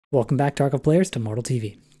Welcome back, Tarkov players, to Mortal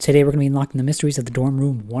TV. Today we're going to be unlocking the mysteries of the Dorm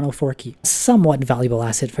Room 104 key. A somewhat valuable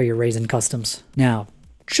asset for your Raisin customs. Now,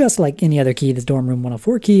 just like any other key, this Dorm Room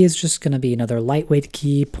 104 key is just going to be another lightweight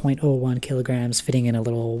key, 0.01 kilograms, fitting in a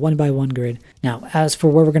little 1x1 grid. Now, as for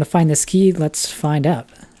where we're going to find this key, let's find out.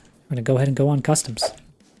 We're going to go ahead and go on customs.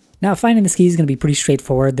 Now, finding this key is going to be pretty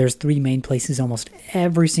straightforward. There's three main places almost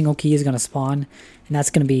every single key is going to spawn, and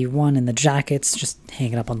that's going to be one in the jackets, just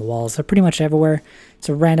hanging up on the walls. They're pretty much everywhere. It's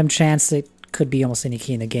a random chance. It could be almost any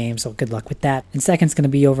key in the game, so good luck with that. And second's going to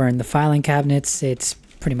be over in the filing cabinets. It's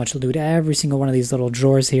pretty much loot every single one of these little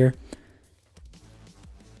drawers here.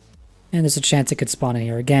 And there's a chance it could spawn in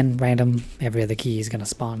here. Again, random. Every other key is going to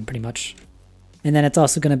spawn pretty much. And then it's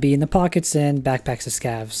also going to be in the pockets and backpacks of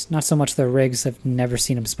scavs. Not so much the rigs. I've never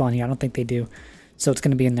seen them spawn here. I don't think they do. So it's going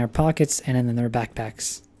to be in their pockets and in their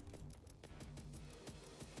backpacks.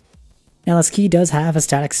 Now this key does have a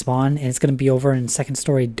static spawn, and it's going to be over in second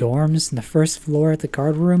story dorms. In the first floor at the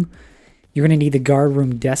guard room, you're going to need the guard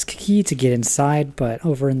room desk key to get inside, but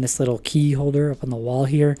over in this little key holder up on the wall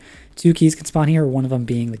here, two keys can spawn here, one of them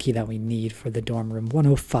being the key that we need for the dorm room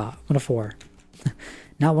 104.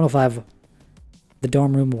 Not 105. The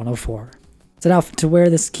dorm room 104. So now to where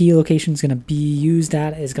this key location is going to be used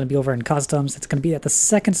at is going to be over in customs. It's going to be at the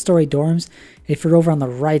second story dorms. If you're over on the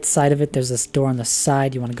right side of it, there's this door on the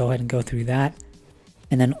side. You want to go ahead and go through that.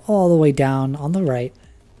 And then all the way down on the right,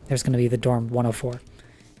 there's going to be the dorm 104.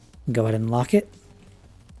 Go ahead and lock it.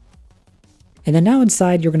 And then now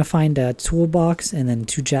inside, you're going to find a toolbox and then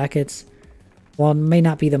two jackets. While it may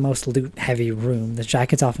not be the most loot heavy room, the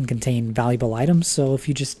jackets often contain valuable items. So if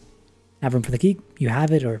you just have room for the key, you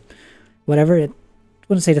have it, or whatever. I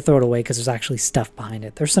wouldn't say to throw it away because there's actually stuff behind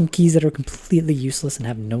it. There's some keys that are completely useless and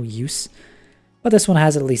have no use, but this one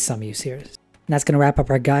has at least some use here. And that's going to wrap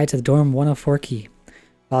up our guide to the Dorm 104 key.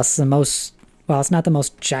 While it's not the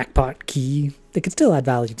most jackpot key, it could still add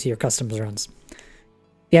value to your customs runs. If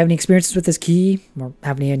you have any experiences with this key, or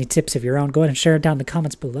have any tips of your own, go ahead and share it down in the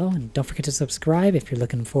comments below, and don't forget to subscribe if you're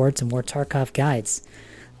looking forward to more Tarkov guides.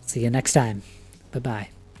 See you next time. Bye-bye.